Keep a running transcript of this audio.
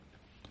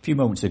few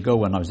moments ago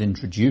when I was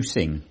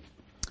introducing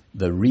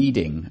the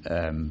reading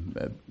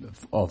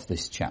of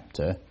this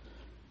chapter,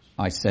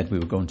 I said we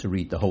were going to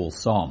read the whole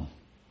psalm.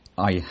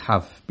 I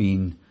have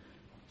been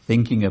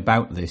thinking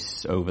about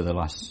this over the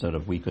last sort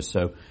of week or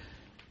so,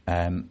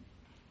 and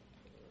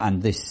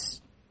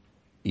this,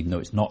 even though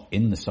it's not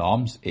in the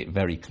Psalms, it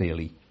very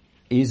clearly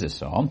is a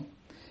psalm.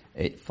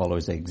 It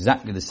follows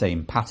exactly the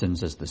same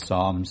patterns as the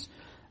Psalms,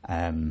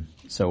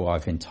 so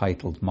I've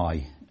entitled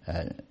my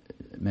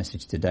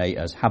message today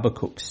as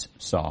Habakkuk's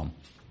Psalm.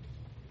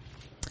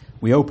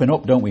 We open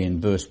up, don't we,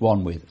 in verse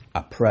 1 with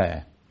a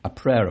prayer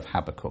of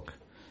Habakkuk.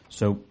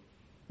 So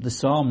the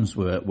Psalms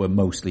were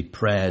mostly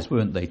prayers,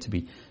 weren't they, to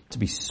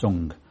be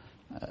sung,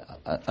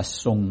 a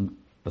sung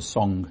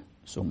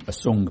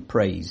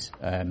praise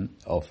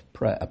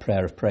a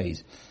prayer of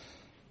praise.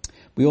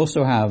 We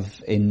also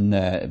have in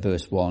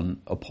verse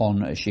 1, upon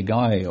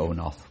Shagai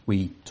Onoth.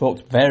 We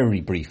talked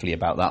very briefly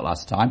about that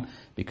last time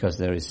because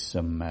there is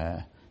some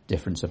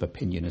difference of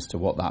opinion as to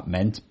what that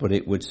meant, but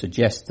it would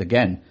suggest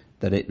again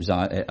that it was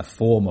a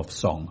form of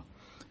song.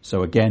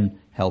 So again,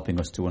 helping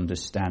us to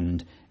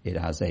understand it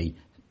as a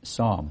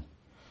psalm.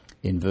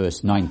 In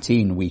verse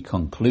 19, we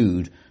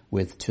conclude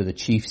with to the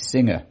chief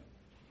singer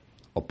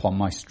upon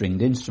my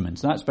stringed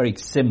instruments. That's very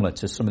similar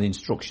to some of the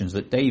instructions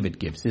that David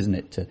gives, isn't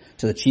it?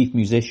 To the chief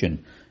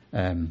musician,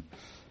 and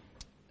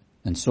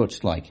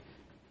such like.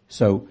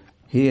 So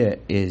here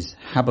is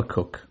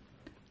Habakkuk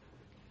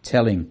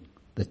telling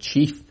the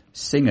chief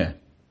singer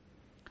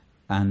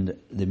and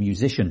the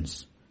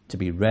musicians to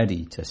be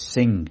ready to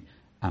sing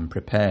and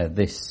prepare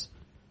this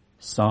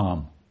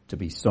psalm to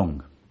be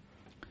sung.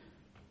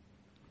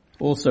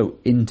 Also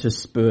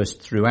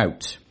interspersed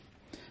throughout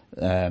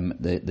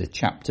the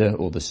chapter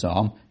or the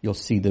psalm, you'll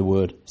see the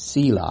word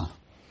Selah.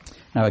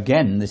 Now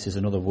again, this is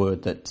another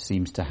word that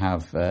seems to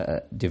have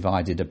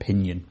divided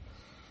opinion.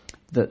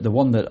 The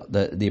one that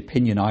the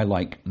opinion I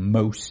like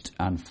most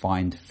and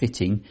find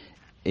fitting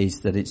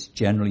is that it's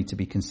generally to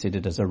be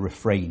considered as a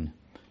refrain.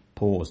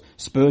 Pause.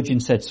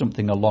 Spurgeon said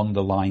something along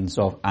the lines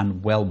of,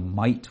 and well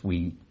might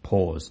we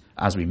pause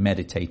as we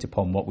meditate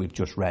upon what we've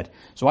just read.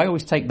 So I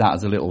always take that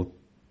as a little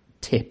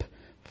tip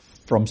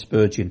from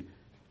Spurgeon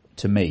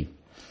to me.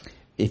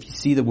 If you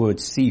see the word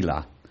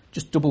Selah,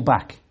 just double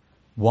back.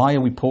 Why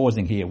are we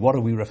pausing here? What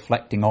are we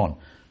reflecting on?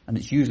 And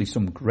it's usually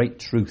some great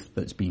truth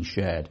that's been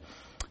shared.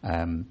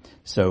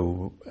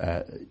 So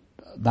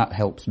that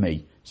helps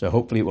me. So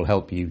hopefully it will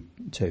help you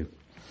too.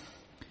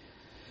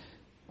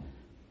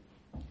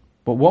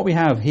 But what we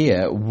have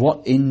here,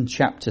 what in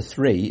chapter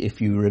 3,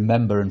 if you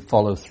remember and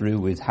follow through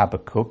with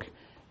Habakkuk,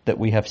 that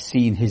we have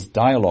seen his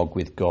dialogue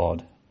with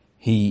God.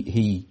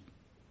 He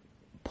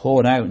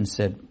poured out and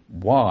said,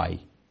 why?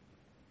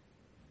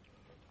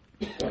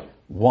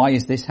 Why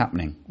is this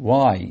happening?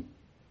 Why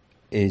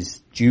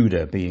is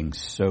Judah being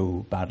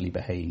so badly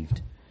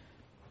behaved?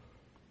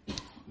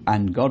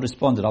 And God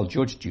responded, I'll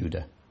judge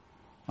Judah.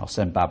 I'll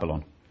send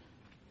Babylon.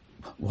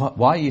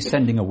 Why are you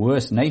sending a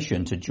worse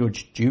nation to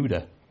judge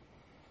Judah?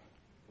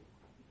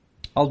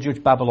 I'll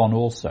judge Babylon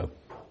also.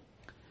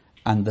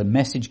 And the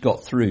message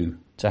got through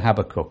to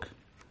Habakkuk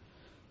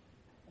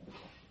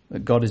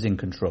that God is in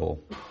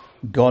control.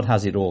 God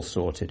has it all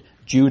sorted.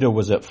 Judah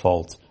was at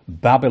fault.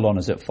 Babylon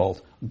is at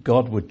fault.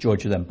 God would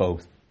judge them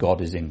both.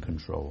 God is in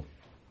control.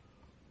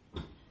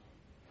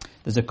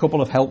 There's a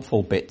couple of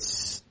helpful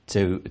bits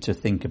to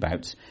think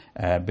about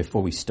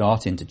before we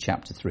start into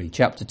chapter 3.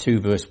 Chapter 2,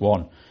 verse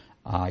 1.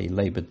 I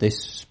laboured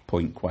this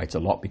point quite a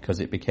lot because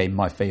it became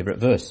my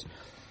favourite verse.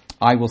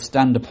 I will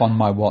stand upon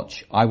my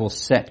watch. I will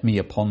set me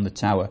upon the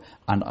tower,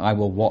 and I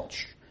will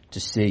watch to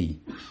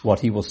see what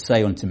he will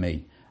say unto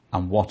me,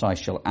 and what I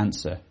shall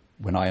answer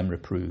when I am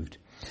reproved.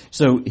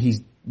 So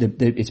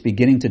it's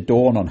beginning to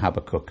dawn on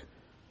Habakkuk.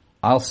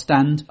 I'll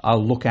stand,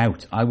 I'll look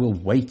out, I will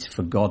wait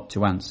for God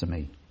to answer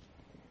me.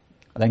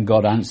 And then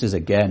God answers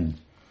again.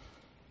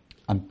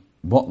 And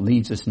what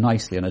leads us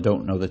nicely, and I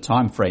don't know the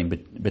time frame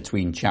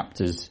between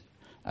chapters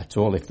at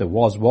all, if there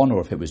was one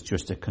or if it was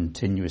just a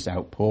continuous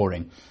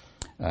outpouring.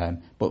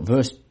 But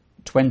verse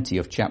 20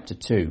 of chapter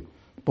 2,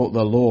 but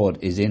the Lord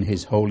is in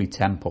his holy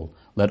temple.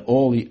 Let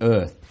all the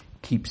earth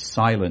keep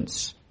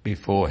silence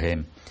before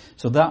him.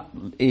 So that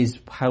is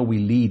how we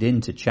lead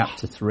into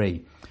chapter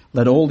 3.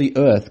 Let all the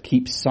earth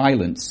keep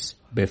silence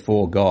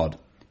before God.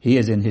 He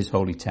is in his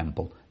holy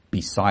temple.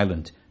 Be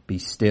silent, be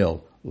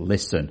still,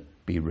 listen,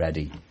 be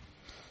ready.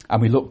 And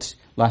we looked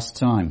last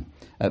time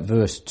at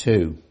verse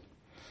 2.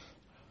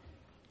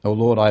 O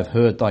Lord, I have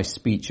heard thy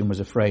speech and was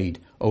afraid.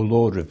 O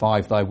Lord,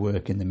 revive thy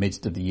work in the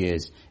midst of the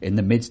years. In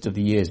the midst of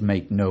the years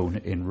make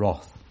known in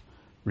wrath.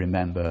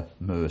 Remember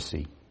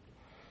mercy.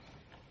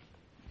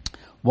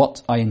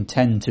 What I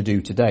intend to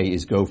do today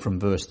is go from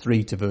verse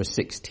 3 to verse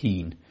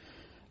 16.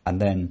 And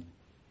then,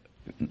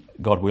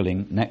 God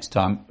willing, next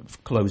time,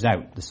 close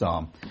out the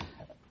psalm.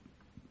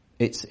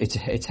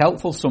 It's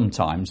helpful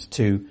sometimes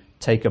to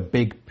take a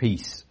big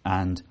piece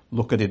and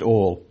look at it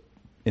all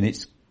in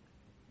its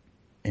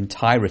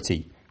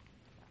entirety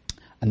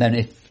And then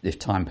if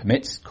time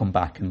permits, come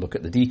back and look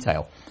at the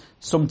detail.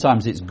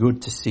 Sometimes it's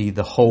good to see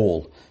the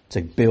whole,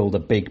 to build a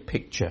big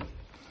picture.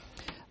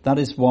 That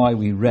is why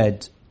we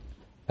read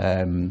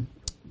Song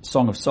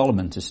of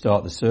Solomon to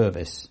start the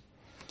service,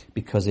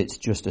 because it's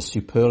just a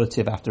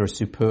superlative after a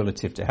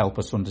superlative to help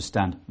us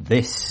understand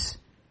this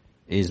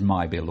is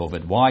my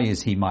beloved. Why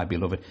is he my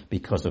beloved?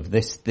 Because of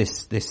this,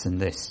 this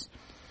and this.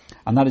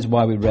 And that is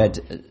why we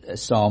read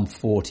Psalm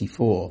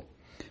 44,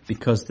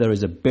 because there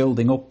is a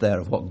building up there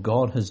of what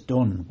God has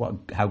done,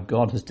 how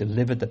God has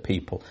delivered the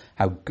people,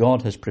 how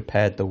God has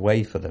prepared the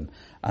way for them,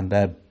 and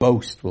their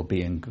boast will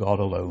be in God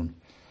alone.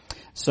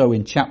 So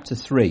in chapter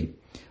 3,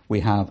 we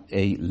have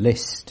a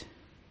list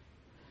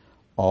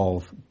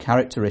of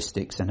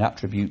characteristics and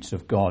attributes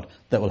of God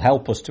that will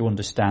help us to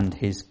understand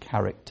his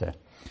character.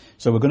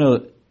 So we're going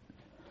to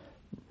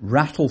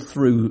rattle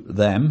through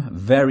them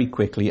very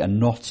quickly, and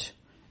not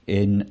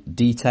in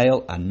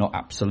detail and not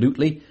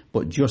absolutely,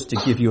 but just to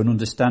give you an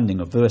understanding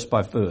of verse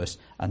by verse,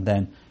 and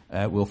then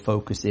we'll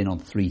focus in on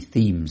 3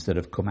 themes that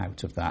have come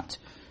out of that.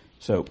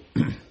 So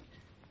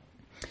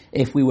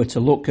if we were to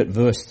look at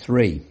verse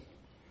 3,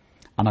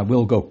 and I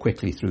will go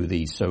quickly through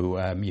these,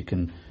 so you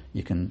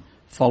can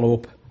follow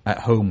up at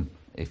home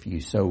if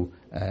you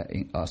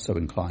are so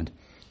inclined.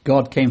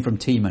 God came from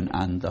Teman,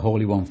 and the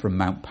Holy One from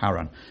Mount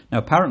Paran. Now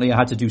apparently I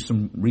had to do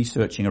some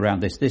researching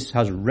around this. This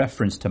has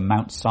reference to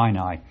Mount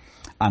Sinai,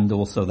 and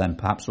also then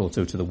perhaps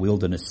also to the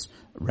wilderness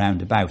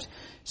round about.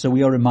 So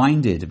we are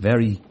reminded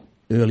very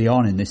early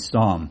on in this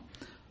psalm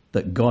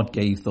that God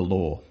gave the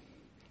law.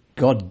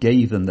 God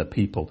gave them the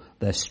people,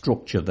 their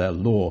structure, their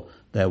law,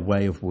 their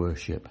way of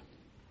worship.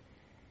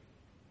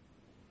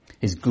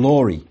 His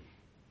glory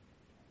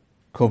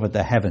covered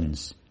the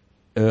heavens.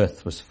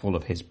 Earth was full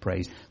of his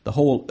praise. The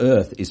whole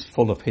earth is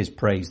full of his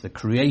praise. The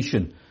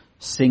creation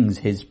sings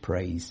his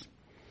praise.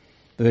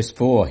 Verse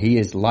 4, he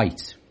is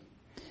light,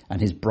 and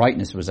his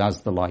brightness was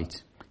as the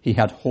light. He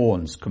had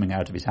horns coming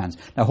out of his hands.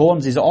 Now,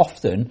 horns is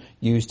often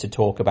used to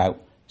talk about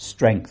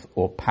strength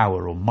or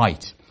power or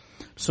might.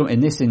 So in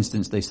this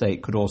instance, they say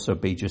it could also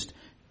be just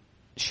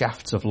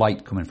shafts of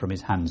light coming from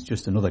his hands,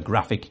 just another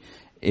graphic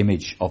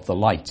image of the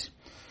light.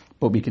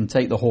 But we can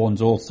take the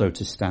horns also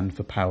to stand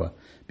for power,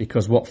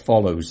 because what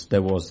follows,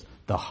 there was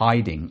the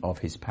hiding of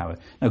his power.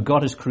 Now,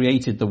 God has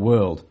created the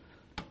world,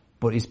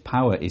 but his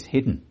power is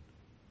hidden.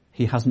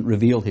 He hasn't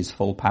revealed his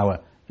full power.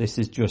 This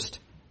is just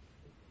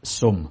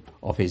some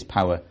of his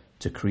power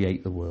to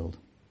create the world.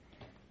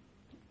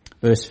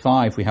 Verse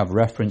 5, we have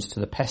reference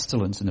to the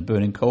pestilence and the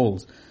burning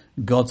coals.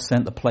 God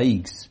sent the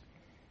plagues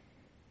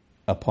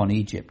upon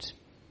Egypt.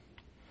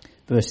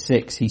 Verse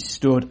 6, he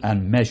stood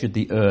and measured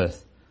the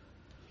earth.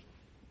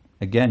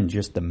 Again,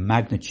 just the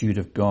magnitude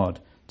of God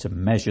to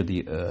measure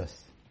the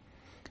earth.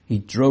 He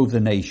drove the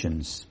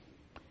nations.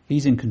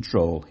 He's in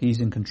control.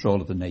 He's in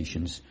control of the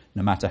nations,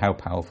 no matter how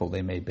powerful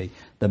they may be.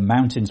 The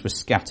mountains were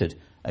scattered.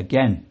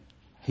 Again,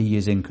 he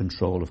is in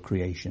control of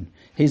creation.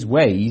 His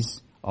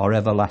ways are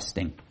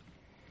everlasting.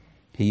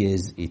 He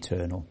is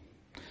eternal.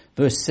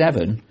 Verse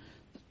 7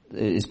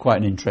 is quite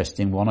an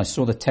interesting one. I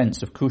saw the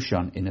tents of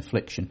Cushan in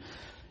affliction.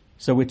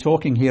 So we're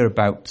talking here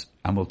about,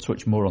 and we'll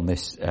touch more on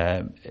this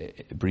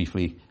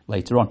briefly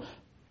later on,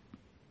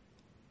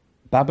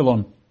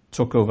 Babylon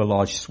took over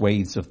large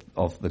swathes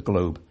of the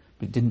globe,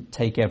 but it didn't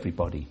take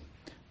everybody.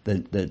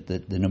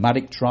 The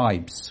nomadic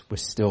tribes were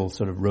still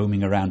sort of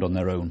roaming around on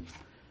their own.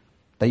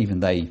 Even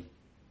they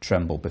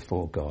trembled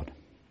before God.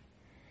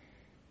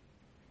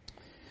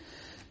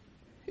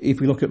 If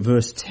we look at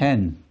verse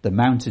 10, the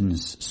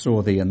mountains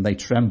saw thee and they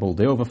trembled.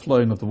 The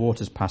overflowing of the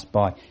waters passed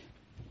by.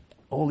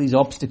 All these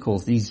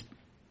obstacles, these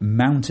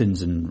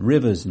mountains and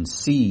rivers and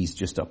seas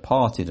just are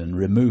parted and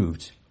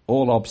removed.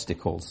 All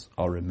obstacles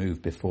are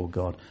removed before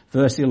God.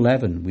 Verse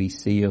 11, we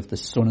see of the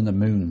sun and the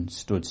moon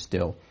stood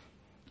still.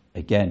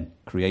 Again,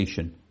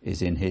 creation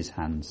is in his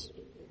hands.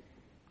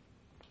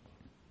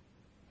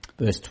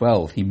 Verse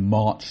 12, he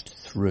marched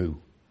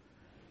through.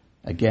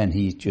 Again,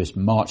 he's just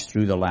marched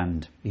through the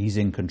land. He's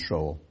in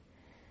control.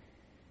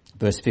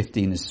 Verse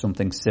 15 is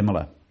something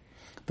similar.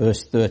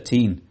 Verse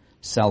 13,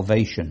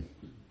 salvation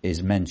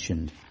is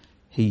mentioned.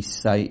 He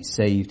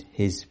saved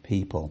his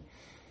people.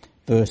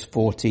 Verse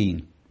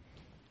 14,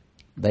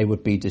 they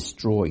would be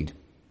destroyed.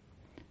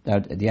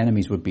 The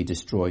enemies would be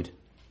destroyed.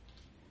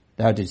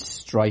 Thou didst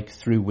strike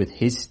through with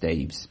his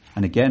staves.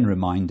 And again,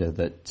 reminder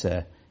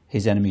that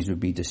his enemies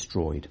would be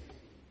destroyed.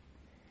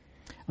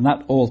 And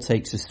that all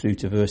takes us through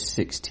to verse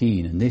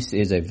 16. And this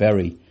is a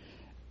very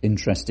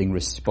interesting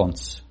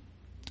response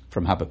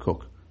from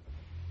Habakkuk.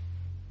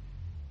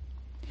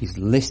 He's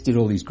listed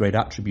all these great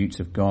attributes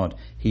of God.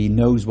 He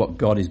knows what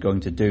God is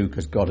going to do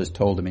because God has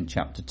told him in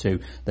chapter 2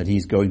 that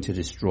he's going to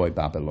destroy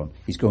Babylon.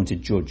 He's going to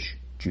judge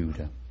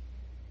Judah.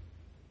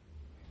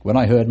 When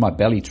I heard, my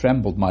belly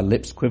trembled, my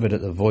lips quivered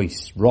at the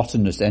voice.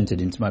 Rottenness entered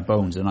into my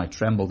bones, and I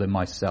trembled in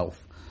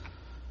myself,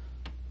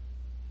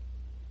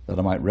 that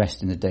I might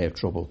rest in the day of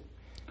trouble.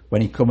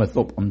 When he cometh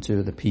up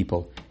unto the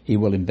people, he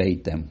will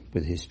invade them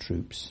with his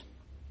troops.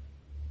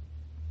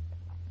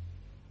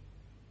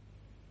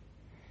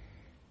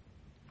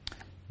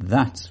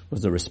 That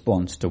was a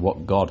response to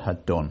what God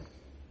had done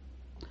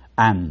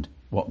and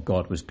what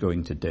God was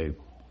going to do.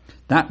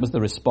 That was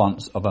the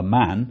response of a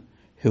man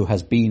who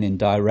has been in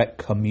direct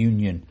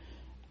communion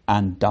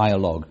and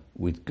dialogue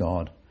with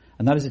God.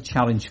 And that is a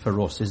challenge for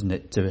us, isn't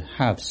it? To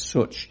have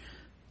such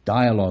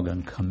dialogue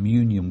and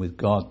communion with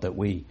God that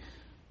we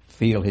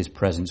feel his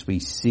presence. We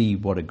see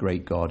what a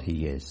great God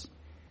he is.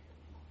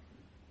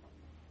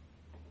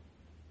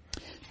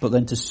 But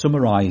then to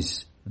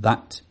summarize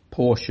that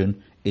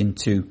portion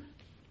into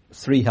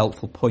 3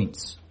 helpful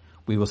points,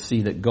 we will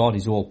see that God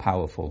is all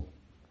powerful.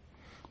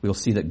 We'll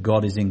see that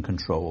God is in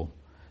control,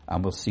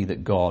 and we'll see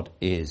that God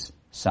is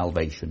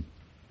salvation.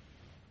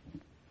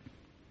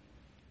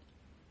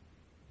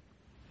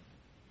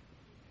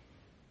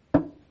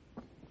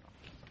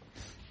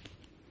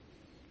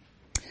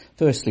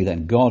 Firstly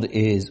then, God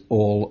is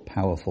all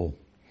powerful.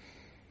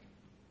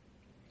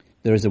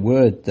 There is a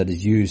word that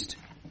is used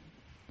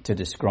to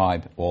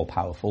describe all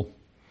powerful,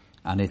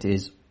 and it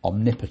is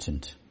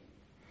omnipotent.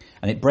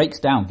 And it breaks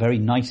down very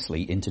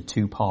nicely into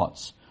 2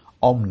 parts,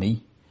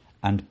 omni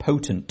and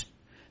potent.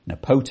 Now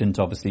potent,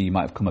 obviously you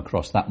might have come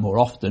across that more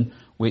often,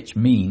 which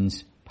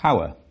means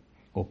power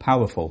or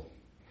powerful.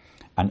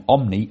 And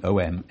omni,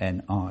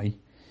 O-M-N-I,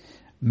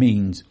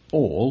 means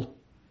all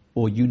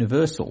or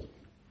universal.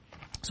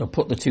 So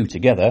put the 2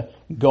 together,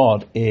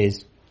 God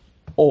is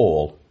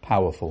all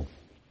powerful.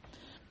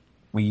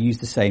 We use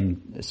the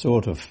same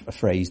sort of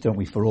phrase, don't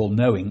we, for all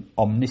knowing,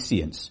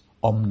 omniscience,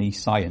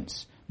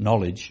 omniscience,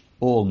 knowledge,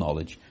 all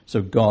knowledge.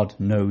 So God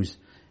knows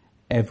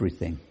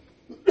everything.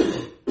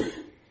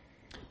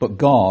 But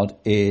God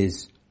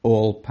is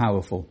all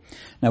powerful.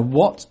 Now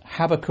what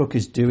Habakkuk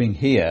is doing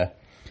here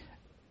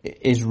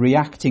is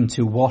reacting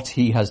to what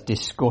he has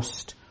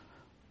discussed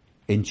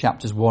in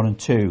chapters 1 and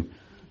 2.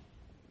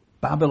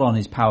 Babylon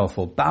is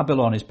powerful.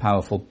 Babylon is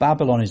powerful.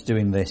 Babylon is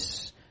doing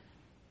this.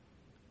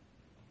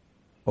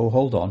 Oh,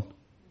 hold on.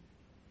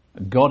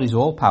 God is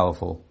all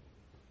powerful.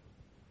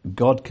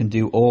 God can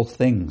do all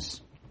things.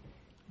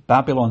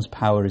 Babylon's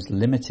power is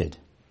limited.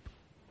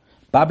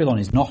 Babylon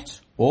is not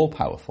all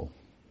powerful.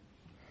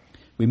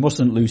 We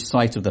mustn't lose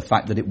sight of the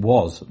fact that it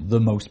was the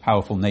most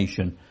powerful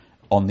nation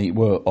on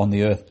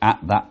the earth at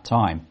that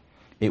time.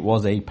 It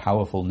was a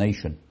powerful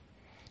nation,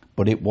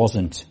 but it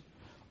wasn't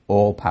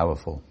all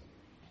powerful.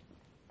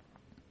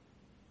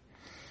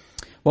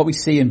 What we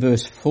see in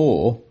verse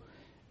 4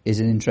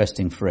 is an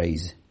interesting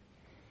phrase.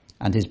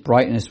 And his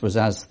brightness was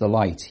as the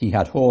light. He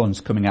had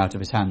horns coming out of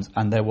his hands,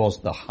 and there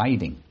was the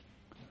hiding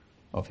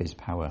of his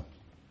power.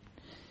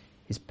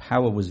 His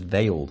power was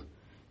veiled.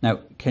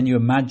 Now, can you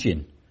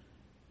imagine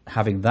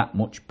having that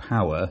much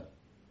power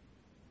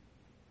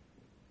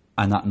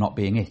and that not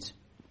being it?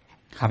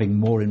 Having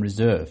more in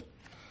reserve.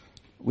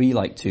 We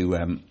like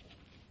to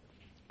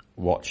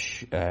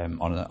watch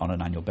on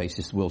an annual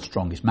basis The World's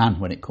Strongest Man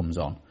when it comes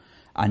on.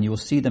 And you will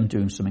see them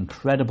doing some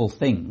incredible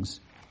things,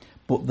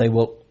 but they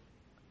will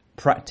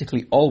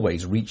practically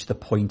always reach the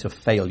point of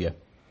failure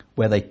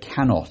where they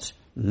cannot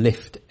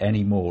lift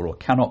any more or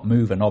cannot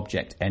move an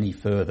object any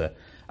further.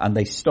 And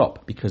they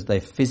stop because they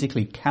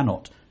physically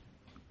cannot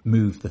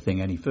move the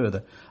thing any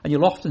further. And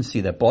you'll often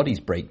see their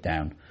bodies break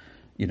down.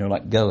 You know,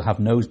 like they'll have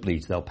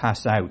nosebleeds, they'll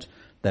pass out,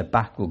 their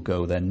back will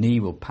go, their knee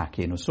will pack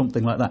in or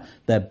something like that.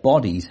 Their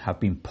bodies have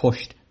been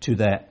pushed to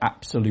their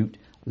absolute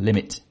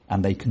limit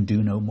and they can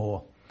do no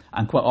more.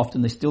 And quite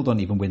often they still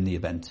don't even win the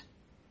event.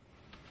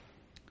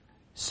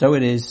 So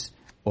it is,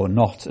 or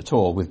not at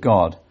all, with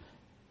God.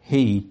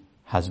 He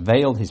has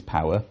veiled his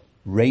power,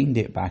 reined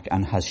it back,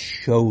 and has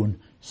shown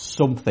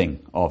something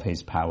of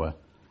his power,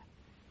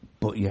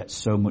 but yet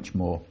so much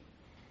more.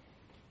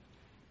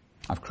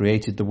 I've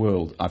created the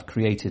world. I've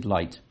created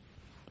light.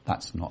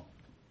 That's not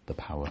the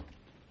power.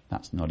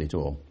 That's not it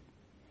all.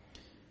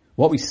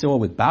 What we saw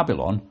with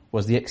Babylon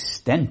was the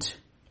extent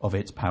of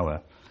its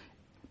power.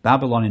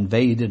 Babylon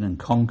invaded and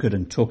conquered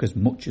and took as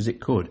much as it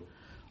could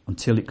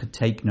until it could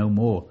take no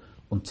more,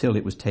 until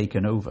it was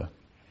taken over.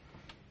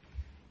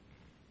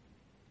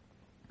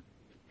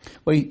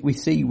 We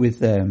see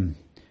with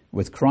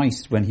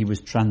Christ when he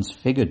was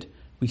transfigured,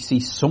 we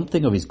see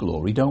something of his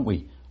glory, don't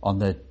we, on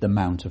the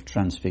Mount of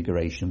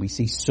Transfiguration. We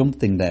see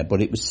something there,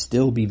 but it would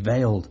still be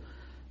veiled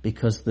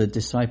because the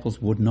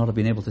disciples would not have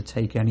been able to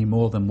take any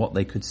more than what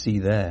they could see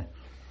there.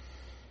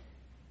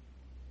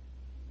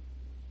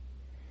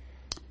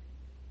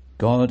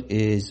 God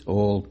is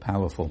all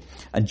powerful.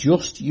 And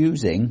just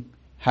using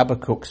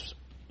Habakkuk's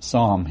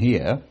psalm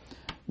here,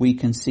 we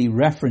can see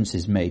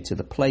references made to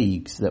the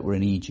plagues that were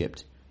in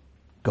Egypt.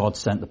 God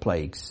sent the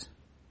plagues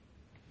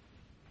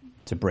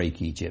to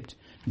break Egypt.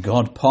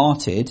 God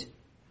parted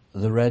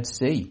the Red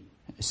Sea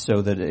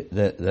so that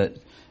that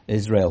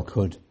Israel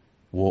could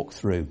walk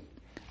through.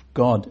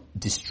 God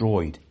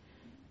destroyed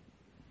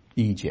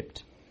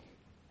Egypt.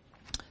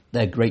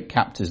 Their great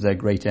captors, their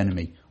great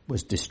enemy,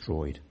 was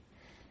destroyed.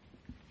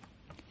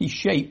 He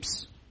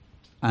shapes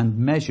and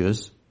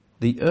measures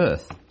the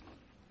earth.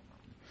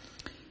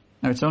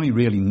 Now, it's only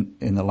really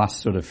in the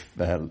last sort of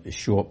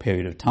short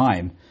period of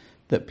time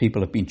that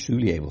people have been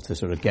truly able to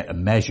sort of get a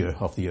measure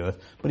of the earth.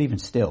 But even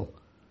still,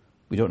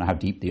 we don't know how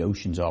deep the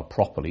oceans are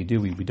properly,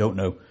 do we? We don't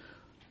know.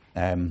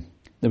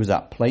 There was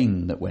that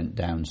plane that went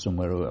down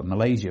somewhere over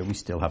Malaysia. We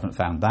still haven't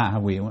found that,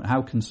 have we?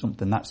 How can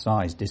something that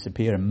size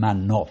disappear and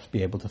man not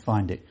be able to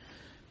find it?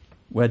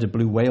 Where do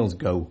blue whales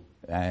go?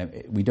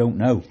 We don't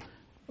know.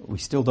 We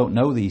still don't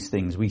know these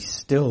things. We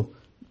still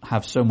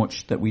have so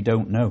much that we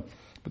don't know.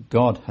 But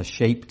God has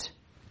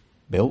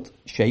built,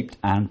 shaped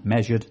and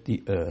measured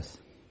the earth.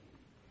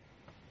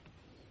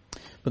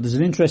 But there's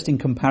an interesting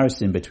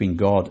comparison between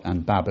God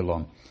and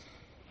Babylon.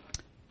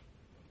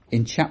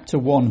 In chapter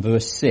 1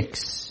 verse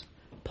 6,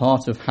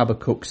 part of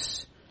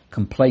Habakkuk's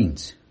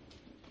complaint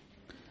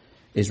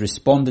is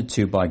responded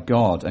to by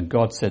God, and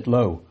God said,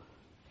 "Lo,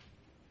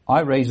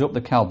 I raise up the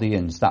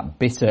Chaldeans, that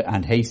bitter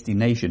and hasty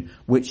nation,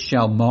 which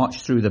shall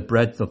march through the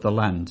breadth of the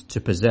land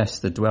to possess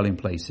the dwelling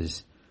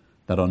places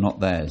that are not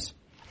theirs."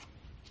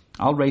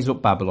 I'll raise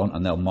up Babylon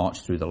and they'll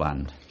march through the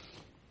land.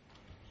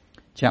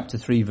 Chapter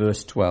 3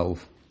 verse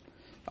 12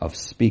 of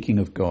speaking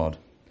of God.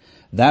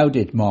 Thou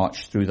did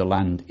march through the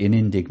land in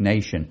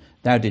indignation.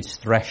 Thou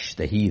didst thresh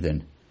the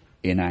heathen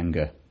in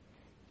anger.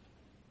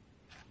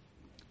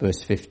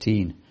 Verse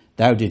 15.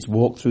 Thou didst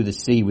walk through the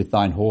sea with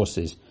thine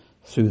horses,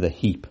 through the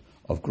heap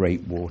of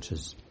great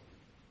waters.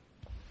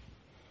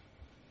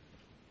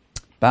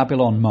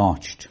 Babylon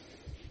marched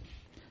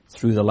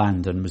through the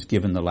land and was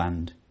given the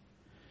land.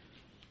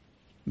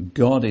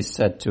 God is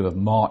said to have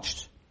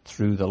marched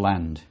through the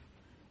land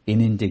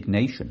in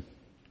indignation.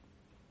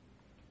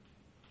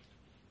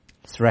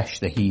 Thresh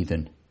the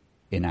heathen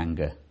in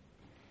anger.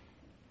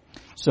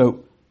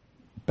 So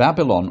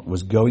Babylon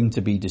was going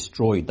to be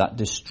destroyed. That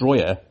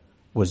destroyer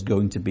was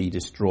going to be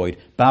destroyed.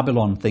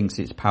 Babylon thinks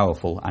it's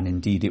powerful, and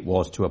indeed it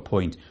was to a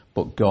point,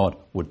 but God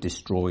would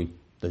destroy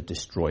the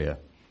destroyer.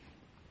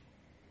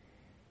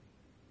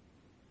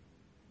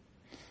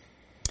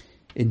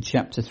 In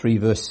chapter 3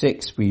 verse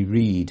 6 we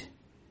read,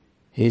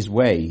 His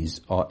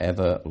ways are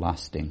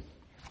everlasting.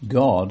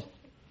 God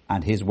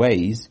and his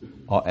ways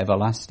are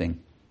everlasting.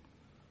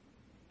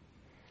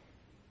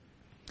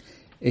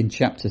 In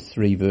chapter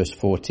 3 verse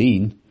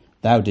 14,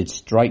 thou didst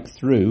strike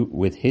through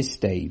with his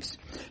staves.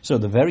 So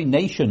the very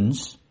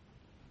nations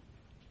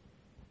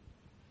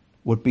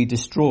would be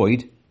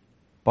destroyed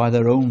by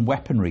their own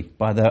weaponry,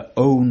 by their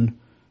own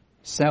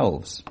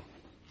selves.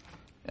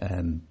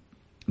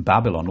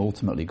 Babylon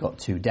ultimately got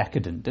too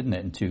decadent, didn't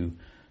it? And too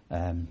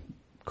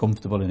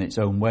comfortable in its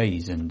own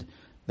ways, and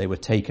they were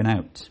taken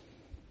out.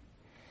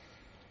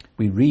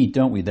 We read,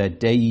 don't we, their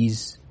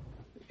days,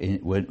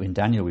 in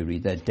Daniel we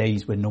read, their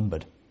days were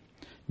numbered.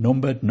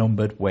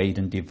 Numbered, weighed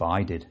and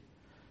divided,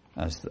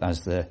 as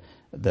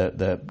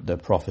the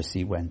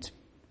prophecy went.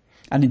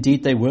 And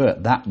indeed they were.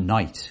 That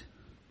night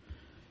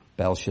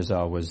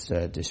Belshazzar was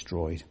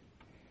destroyed.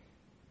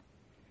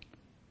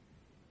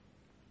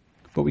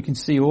 But we can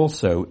see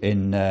also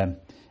in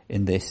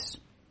this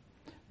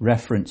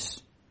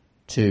reference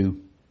to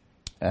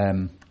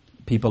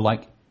people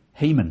like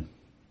Haman.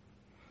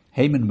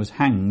 Haman was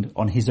hanged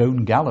on his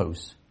own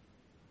gallows.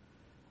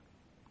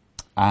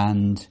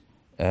 And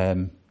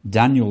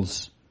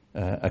Daniel's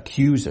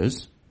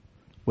accusers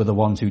were the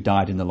ones who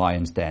died in the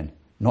lion's den,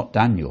 not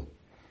Daniel.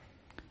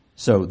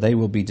 So they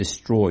will be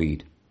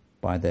destroyed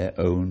by their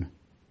own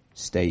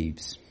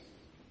staves.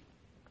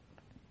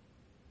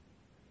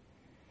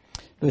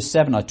 Verse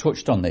 7, I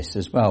touched on this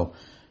as well.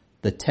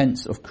 The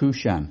tents of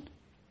Cushan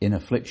in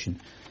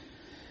affliction.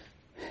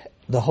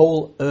 The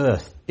whole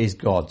earth is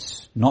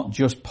God's, not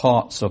just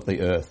parts of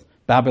the earth.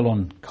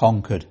 Babylon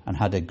conquered and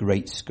had a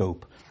great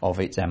scope of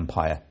its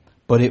empire.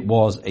 But it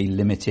was a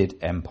limited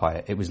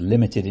empire. It was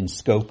limited in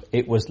scope.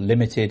 It was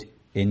limited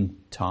in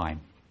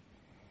time.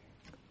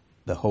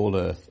 The whole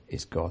earth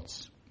is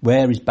God's.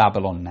 Where is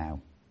Babylon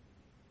now?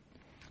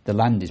 The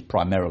land is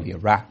primarily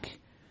Iraq,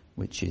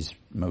 which is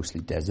mostly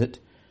desert,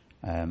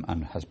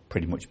 and has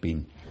pretty much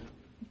been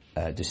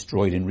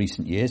destroyed in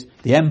recent years.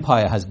 The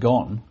empire has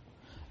gone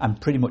and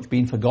pretty much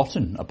been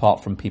forgotten,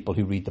 apart from people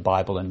who read the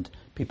Bible and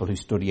people who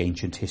study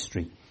ancient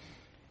history.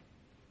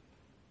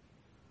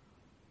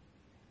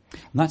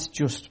 And that's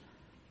just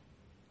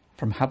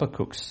from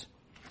Habakkuk's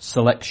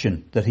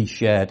selection that he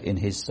shared in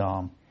his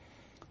psalm.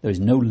 There is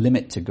no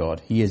limit to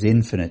God. He is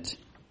infinite.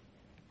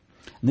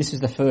 And this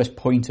is the first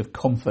point of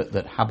comfort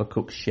that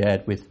Habakkuk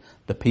shared with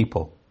the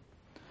people.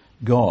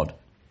 God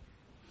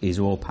is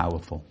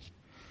all-powerful.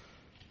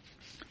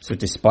 So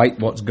despite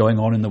what's going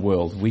on in the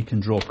world, we can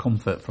draw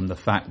comfort from the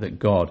fact that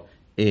God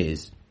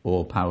is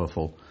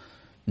all-powerful.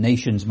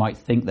 Nations might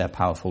think they're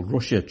powerful.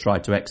 Russia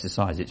tried to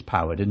exercise its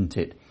power, didn't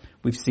it?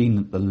 We've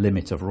seen the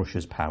limit of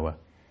Russia's power.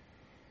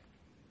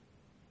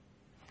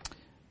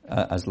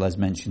 As Les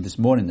mentioned this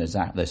morning,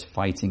 there's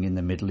fighting in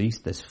the Middle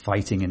East, there's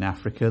fighting in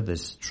Africa,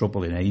 there's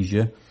trouble in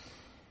Asia.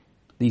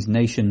 These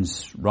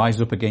nations rise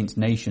up against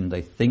nation.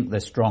 They think they're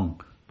strong,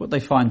 but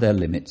they find their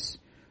limits.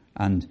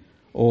 And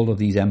all of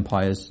these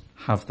empires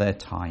have their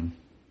time.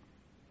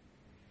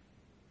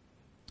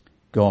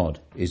 God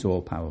is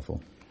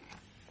all-powerful.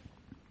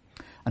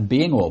 And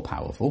being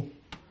all-powerful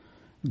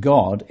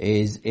God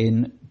is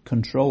in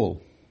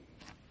control.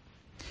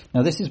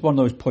 Now this is one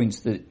of those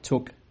points that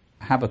took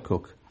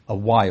Habakkuk a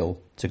while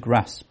to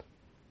grasp.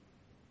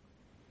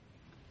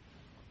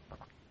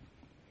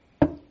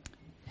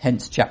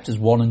 Hence chapters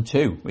 1 and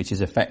 2, which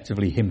is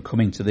effectively him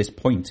coming to this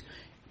point.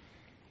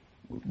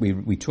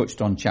 We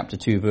touched on chapter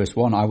 2 verse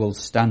 1, I will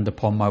stand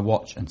upon my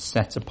watch and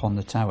set upon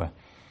the tower.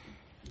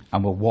 I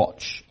will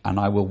watch and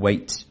I will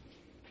wait.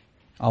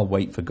 I'll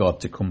wait for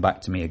God to come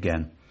back to me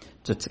again,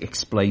 to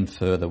explain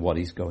further what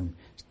he's going.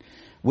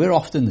 We're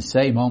often the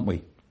same, aren't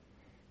we?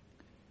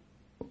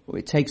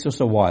 It takes us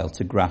a while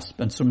to grasp,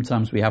 and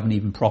sometimes we haven't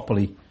even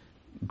properly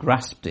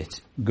grasped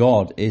it.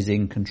 God is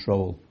in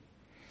control.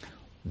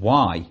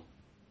 Why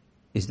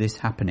is this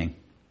happening?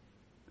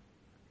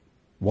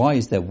 Why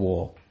is there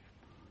war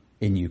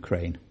in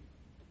Ukraine?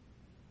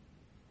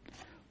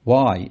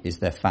 Why is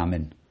there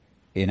famine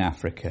in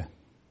Africa?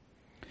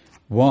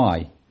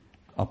 Why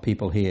are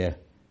people here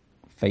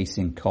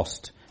facing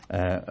cost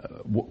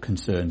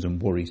concerns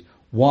and worries?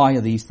 Why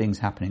are these things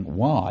happening?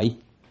 Why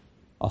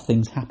are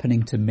things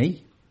happening to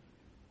me?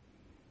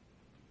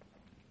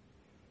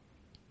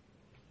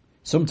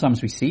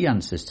 Sometimes we see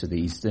answers to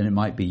these, then it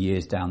might be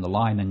years down the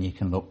line, and you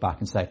can look back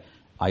and say,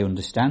 I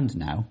understand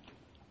now.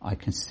 I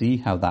can see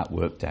how that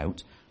worked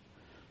out.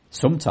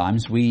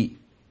 Sometimes we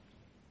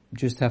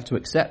just have to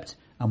accept,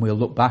 and we'll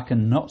look back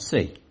and not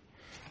see.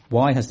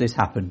 Why has this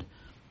happened?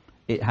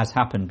 It has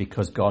happened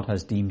because God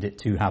has deemed it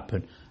to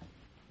happen,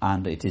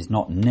 and it is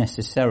not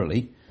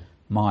necessarily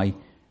my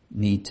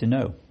need to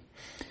know.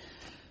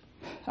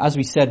 As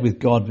we said, with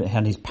God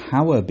and his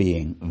power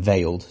being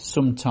veiled,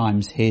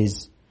 sometimes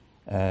his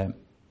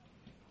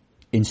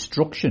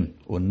instruction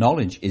or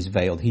knowledge is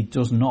veiled. He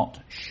does not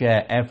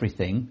share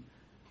everything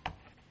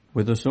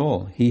with us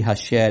all. He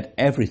has shared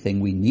everything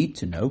we need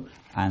to know,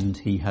 and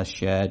he has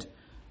shared,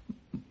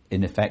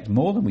 in effect,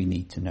 more than we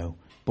need to know.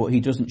 But he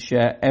doesn't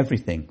share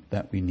everything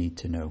that we need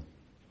to know.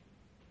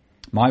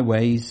 My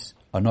ways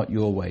are not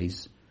your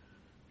ways,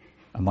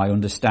 and my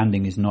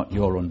understanding is not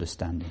your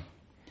understanding.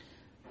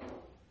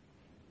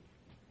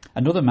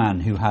 Another man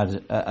who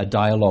had a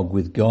dialogue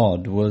with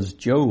God was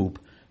Job,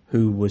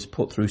 who was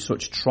put through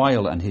such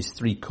trial, and his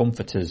 3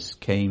 comforters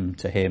came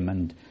to him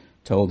and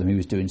told him he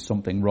was doing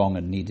something wrong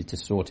and needed to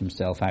sort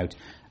himself out.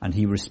 And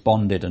he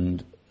responded,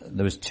 and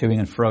there was toing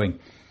and froing.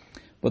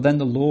 But then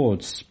the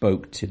Lord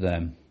spoke to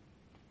them.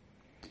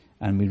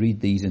 And we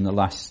read these in the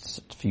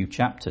last few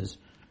chapters.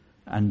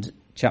 And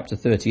chapter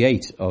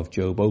 38 of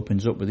Job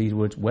opens up with these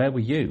words, where were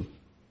you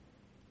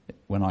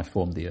when I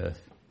formed the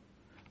earth?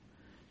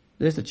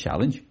 There's the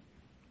challenge.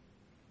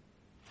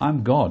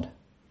 I'm God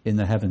in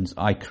the heavens.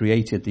 I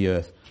created the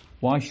earth.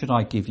 Why should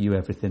I give you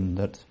everything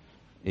that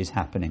is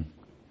happening?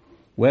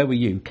 Where were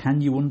you? Can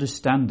you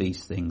understand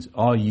these things?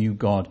 Are you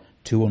God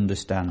to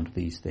understand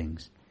these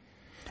things?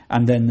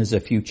 And then there's a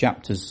few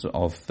chapters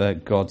of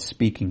God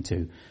speaking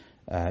to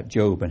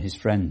Job and his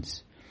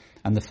friends.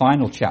 And the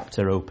final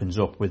chapter opens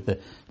up with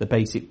the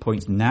basic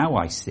points. Now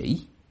I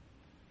see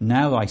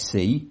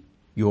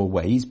your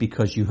ways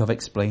because you have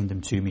explained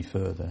them to me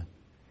further.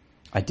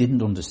 I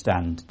didn't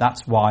understand.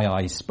 That's why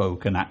I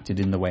spoke and acted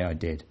in the way I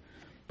did.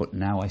 But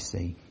now I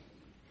see.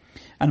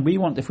 And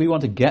if we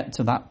want to get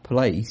to that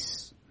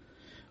place,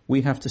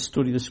 we have to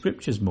study the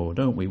scriptures more,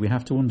 don't we? We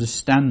have to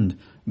understand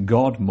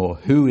God more.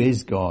 Who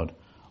is God?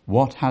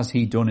 What has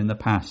he done in the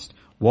past?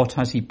 What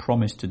has he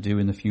promised to do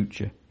in the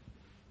future?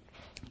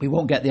 We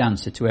won't get the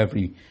answer to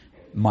every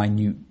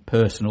minute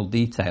personal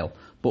detail,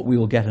 but we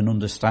will get an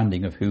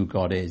understanding of who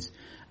God is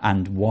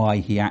and why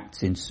he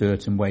acts in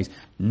certain ways.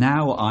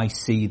 Now I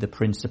see the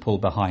principle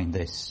behind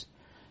this.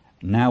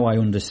 Now I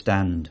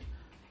understand.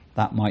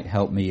 That might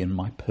help me in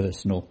my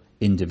personal,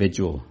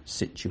 individual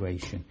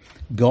situation.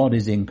 God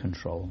is in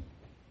control.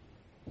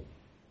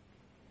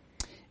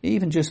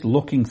 Even just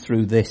looking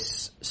through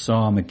this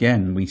psalm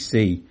again, we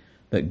see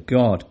that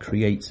God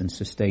creates and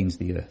sustains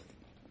the earth.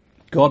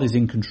 God is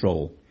in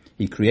control.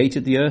 He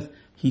created the earth.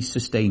 He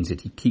sustains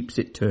it. He keeps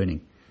it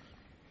turning.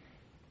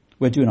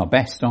 We're doing our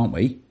best, aren't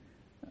we,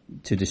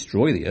 to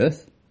destroy the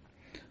earth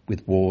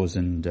with wars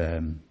and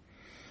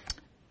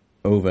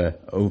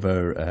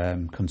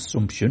over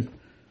consumption.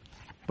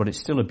 But it's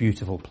still a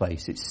beautiful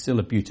place. It's still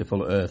a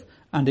beautiful earth,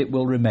 and it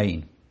will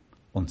remain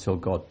until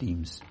God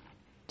deems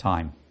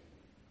time.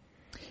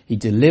 He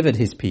delivered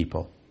his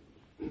people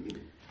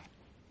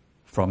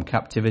from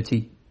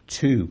captivity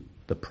to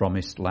the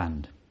promised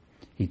land.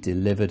 He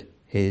delivered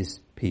his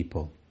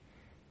people.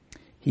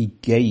 He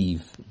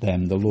gave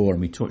them the law,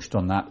 and we touched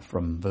on that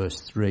from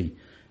verse 3.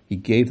 He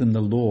gave them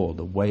the law,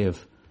 the way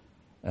of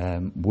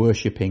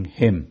worshipping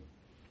him.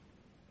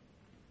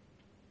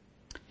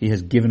 He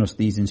has given us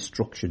these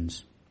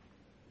instructions.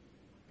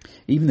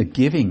 Even the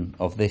giving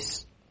of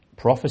this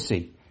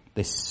prophecy,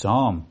 this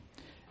psalm,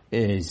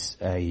 is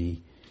a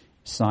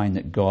sign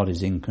that God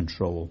is in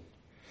control.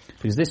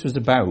 Because this was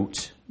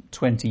about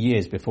 20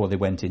 years before they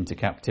went into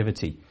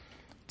captivity.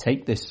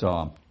 Take this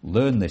psalm,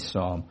 learn this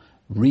psalm,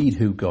 read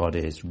who God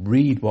is,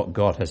 read what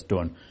God has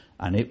done,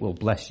 and it will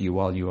bless you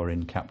while you are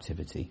in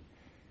captivity.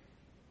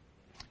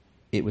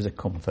 It was a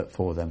comfort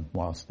for them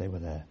whilst they were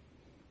there.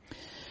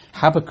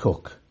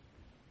 Habakkuk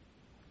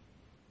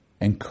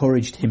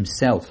encouraged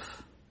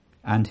himself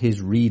and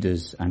his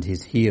readers and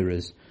his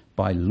hearers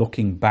by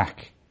looking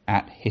back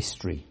at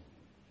history.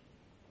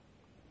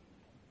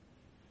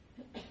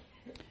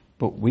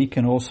 But we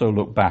can also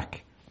look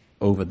back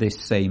over this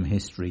same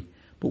history,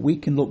 but we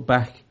can look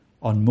back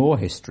on more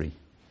history.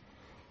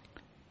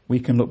 We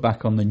can look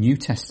back on the New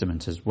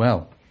Testament as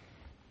well.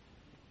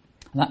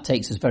 And that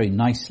takes us very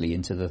nicely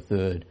into the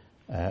third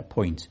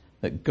point,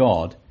 that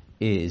God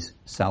is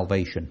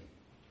salvation.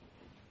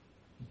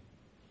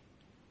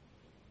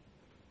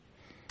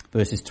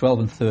 Verses 12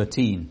 and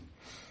 13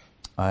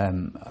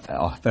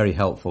 are very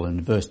helpful.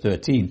 In verse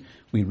 13,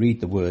 we read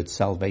the word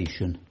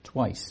salvation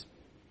twice.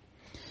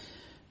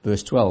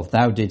 Verse 12,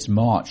 thou didst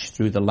march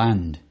through the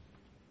land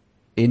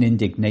in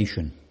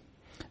indignation.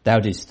 Thou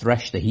didst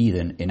thresh the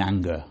heathen in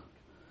anger.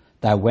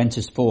 Thou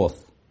wentest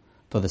forth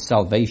for the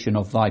salvation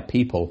of thy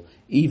people,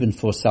 even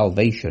for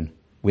salvation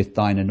with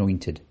thine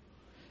anointed.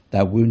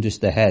 Thou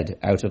woundest the head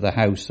out of the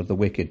house of the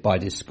wicked by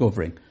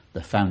discovering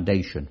the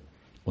foundation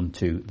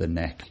unto the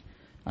neck.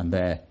 And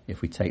there,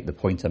 if we take the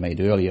point I made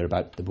earlier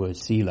about the word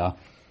Selah,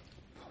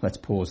 let's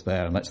pause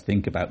there and let's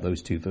think about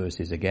those two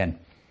verses again,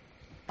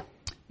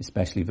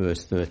 especially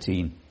verse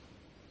 13.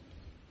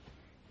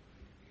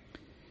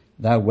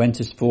 Thou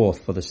wentest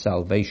forth for the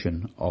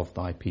salvation of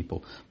thy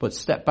people. But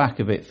step back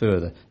a bit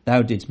further.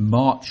 Thou didst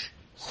march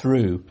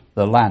through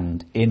the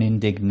land in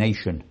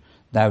indignation.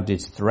 Thou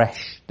didst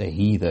thresh the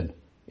heathen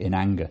in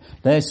anger.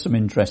 There's some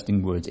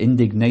interesting words.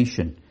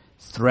 Indignation,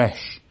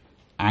 thresh,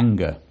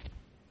 anger.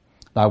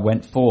 Thou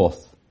went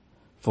forth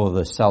for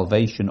the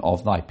salvation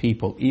of thy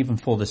people, even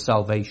for the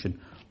salvation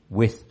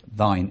with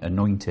thine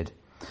anointed.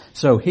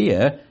 So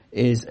here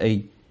is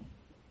a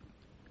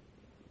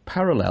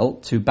parallel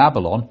to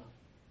Babylon,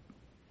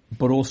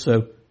 but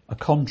also a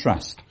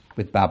contrast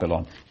with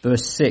Babylon.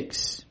 Verse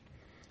 6,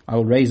 I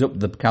will raise up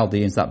the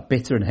Chaldeans, that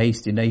bitter and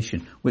hasty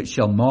nation, which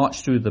shall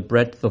march through the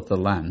breadth of the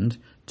land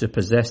to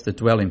possess the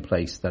dwelling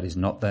place that is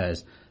not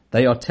theirs.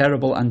 They are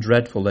terrible and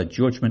dreadful. Their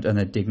judgment and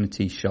their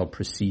dignity shall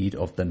proceed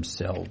of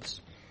themselves.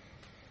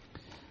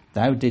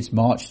 Thou didst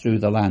march through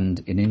the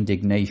land in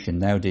indignation.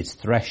 Thou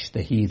didst thresh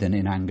the heathen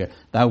in anger.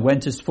 Thou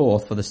wentest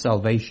forth for the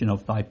salvation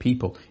of thy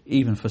people,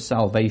 even for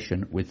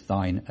salvation with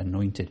thine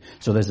anointed.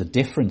 So there's a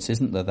difference,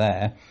 isn't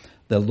there?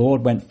 The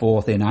Lord went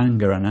forth in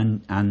anger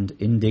and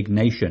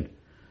indignation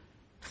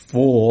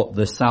for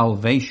the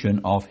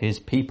salvation of his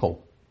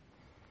people.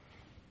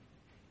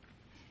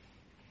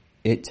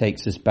 It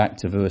takes us back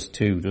to verse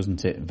 2,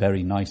 doesn't it?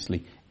 Very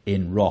nicely.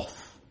 In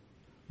wrath,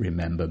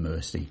 remember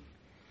mercy.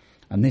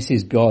 And this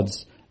is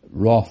God's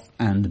wrath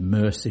and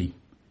mercy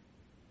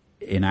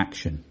in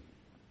action.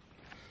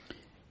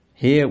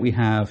 Here we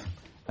have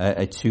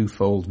a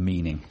twofold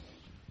meaning.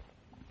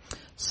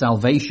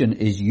 Salvation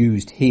is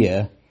used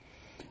here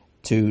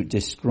to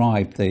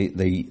describe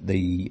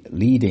the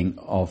leading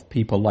of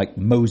people like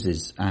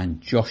Moses and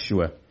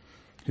Joshua,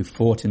 who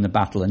fought in the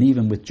battle. And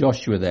even with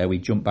Joshua there, we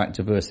jump back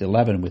to verse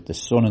 11 with the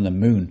sun and the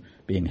moon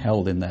being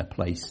held in their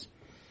place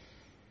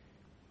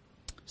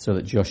so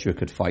that Joshua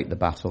could fight the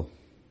battle.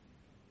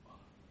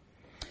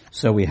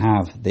 So we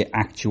have the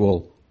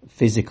actual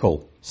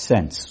physical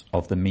sense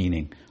of the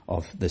meaning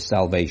of the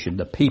salvation.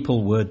 The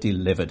people were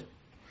delivered.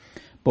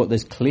 But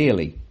there's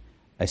clearly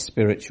a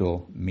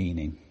spiritual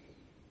meaning.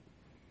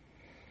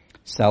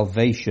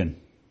 Salvation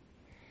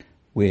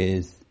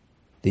with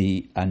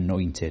the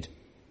anointed.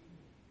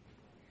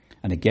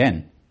 And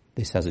again,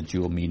 this has a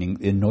dual meaning.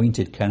 The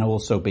anointed can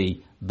also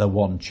be the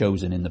one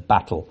chosen in the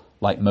battle,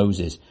 like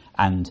Moses,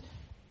 and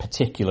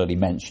particularly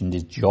mentioned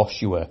is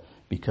Joshua,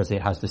 because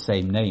it has the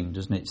same name,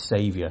 doesn't it?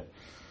 Saviour.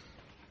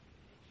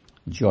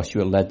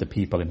 Joshua led the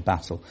people in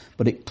battle.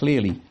 But it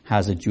clearly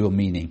has a dual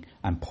meaning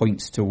and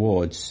points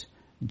towards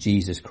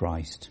Jesus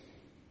Christ.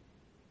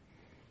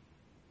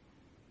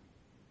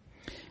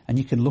 And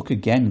you can look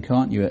again,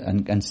 can't you,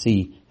 and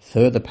see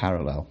further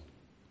parallel.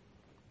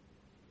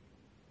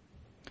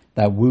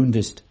 Thou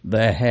woundest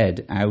their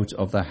head out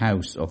of the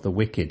house of the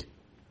wicked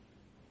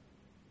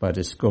by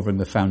discovering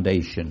the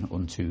foundation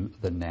unto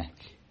the neck.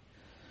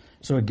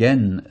 So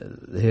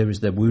again, here is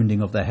the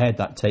wounding of the head.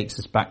 That takes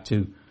us back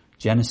to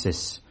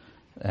Genesis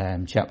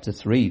chapter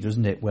 3,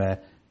 doesn't it, where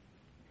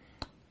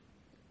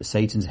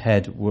Satan's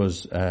head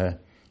was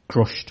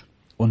crushed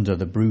under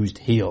the bruised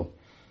heel.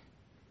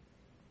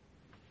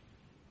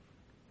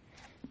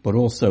 But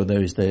also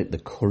there is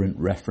the current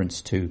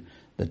reference to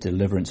the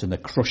deliverance and the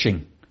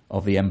crushing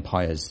of the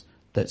empires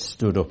that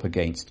stood up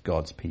against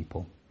God's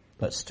people,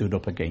 that stood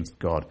up against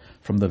God,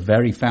 from the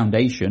very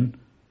foundation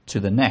to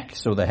the neck.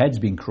 So the head's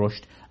been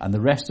crushed and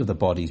the rest of the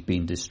body's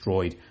been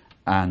destroyed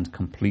and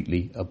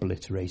completely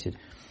obliterated.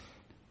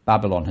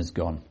 Babylon has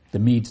gone. The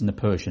Medes and the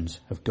Persians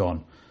have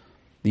gone.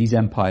 These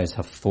empires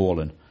have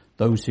fallen.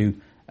 Those who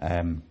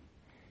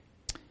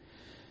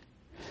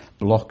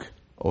block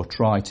or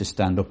try to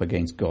stand up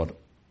against God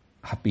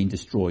have been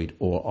destroyed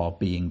or are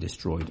being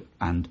destroyed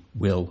and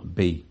will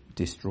be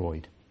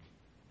destroyed.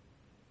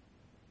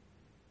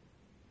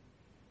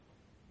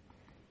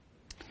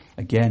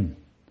 Again,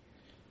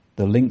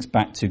 the links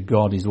back to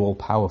God is all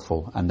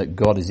powerful and that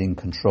God is in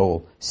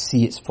control.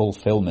 See its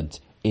fulfillment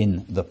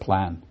in the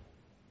plan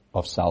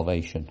of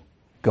salvation.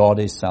 God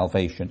is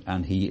salvation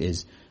and he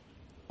is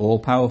all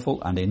powerful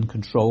and in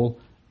control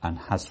and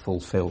has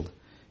fulfilled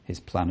his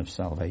plan of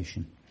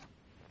salvation.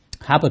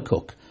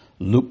 Habakkuk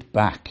looked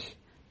back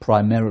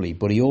primarily,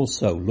 but he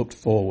also looked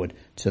forward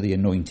to the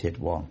Anointed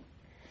One.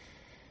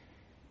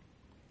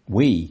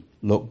 We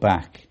look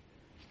back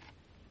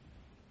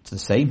to the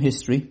same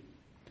history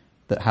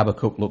that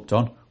Habakkuk looked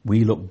on.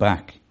 We look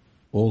back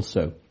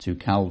also to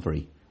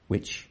Calvary,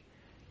 which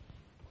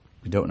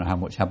we don't know how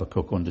much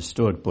Habakkuk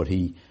understood, but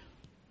he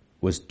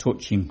was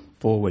touching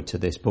forward to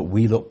this. But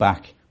we look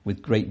back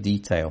with great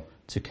detail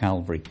to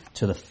Calvary,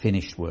 to the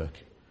finished work.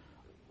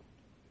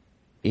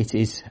 It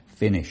is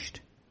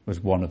finished, was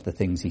one of the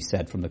things he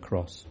said from the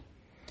cross.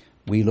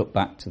 We look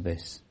back to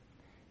this.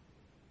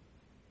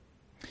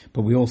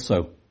 But we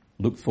also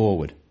look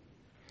forward.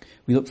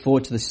 We look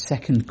forward to the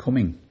second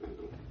coming.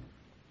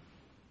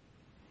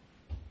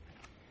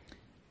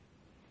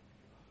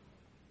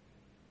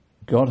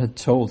 God had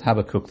told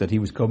Habakkuk that he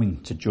was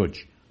coming to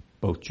judge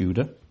both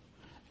Judah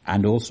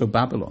and also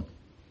Babylon.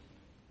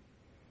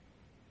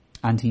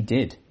 And he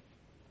did.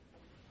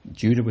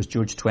 Judah was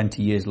judged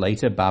 20 years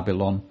later.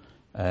 Babylon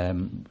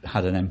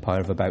had an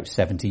empire of about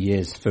 70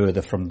 years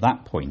further from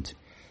that point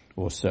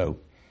or so.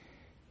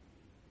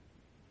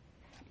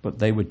 But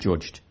they were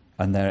judged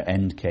and their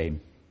end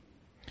came.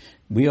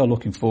 We are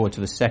looking forward to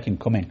the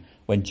second coming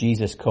when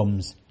Jesus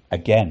comes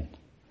again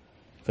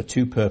for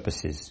two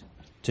purposes: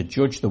 to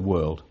judge the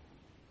world,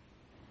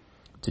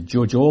 to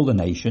judge all the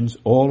nations,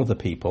 all of the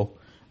people,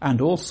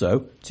 and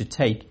also to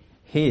take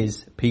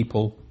his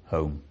people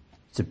home,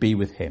 to be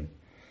with him.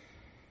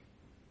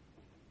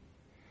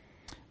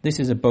 This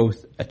is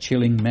both a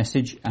chilling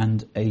message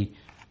and a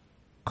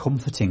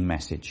comforting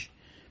message.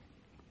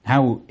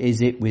 How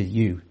is it with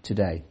you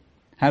today?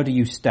 How do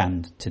you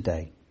stand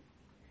today?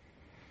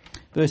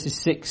 Verses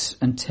 6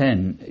 and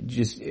 10,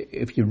 just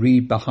if you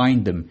read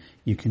behind them,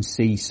 you can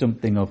see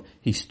something of,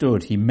 he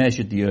stood, he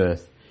measured the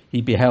earth,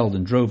 he beheld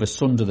and drove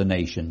asunder the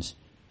nations,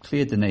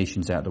 cleared the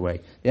nations out of the way.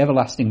 The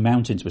everlasting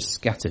mountains were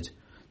scattered,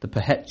 the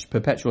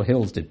perpetual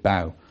hills did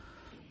bow.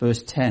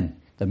 Verse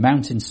 10, the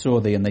mountains saw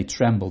thee and they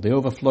trembled, the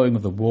overflowing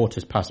of the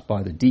waters passed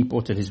by, the deep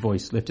uttered his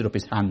voice, lifted up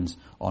his hands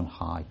on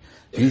high.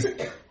 These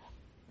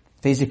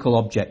physical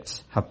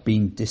objects have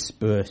been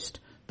dispersed.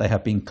 They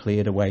have been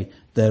cleared away.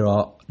 There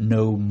are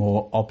no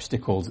more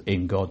obstacles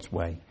in God's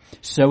way.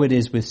 So it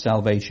is with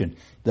salvation.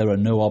 There are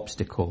no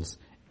obstacles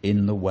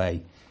in the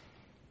way.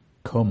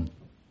 Come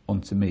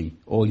unto me,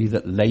 all you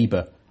that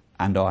labour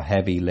and are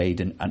heavy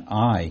laden, and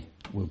I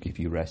will give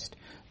you rest.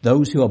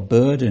 Those who are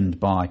burdened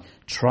by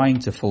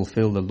trying to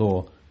fulfill the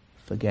law,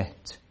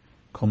 forget.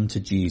 Come to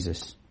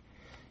Jesus.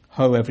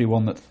 Ho,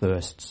 everyone that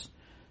thirsts,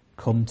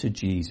 come to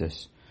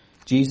Jesus.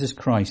 Jesus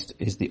Christ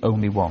is the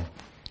only one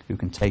who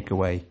can take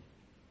away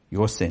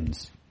your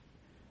sins.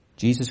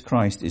 Jesus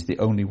Christ is the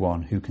only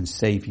one who can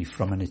save you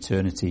from an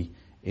eternity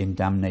in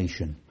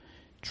damnation.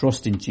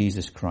 Trust in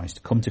Jesus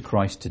Christ. Come to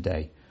Christ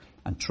today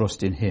and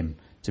trust in him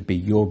to be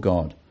your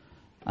God,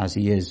 as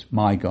he is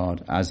my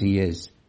God, as he is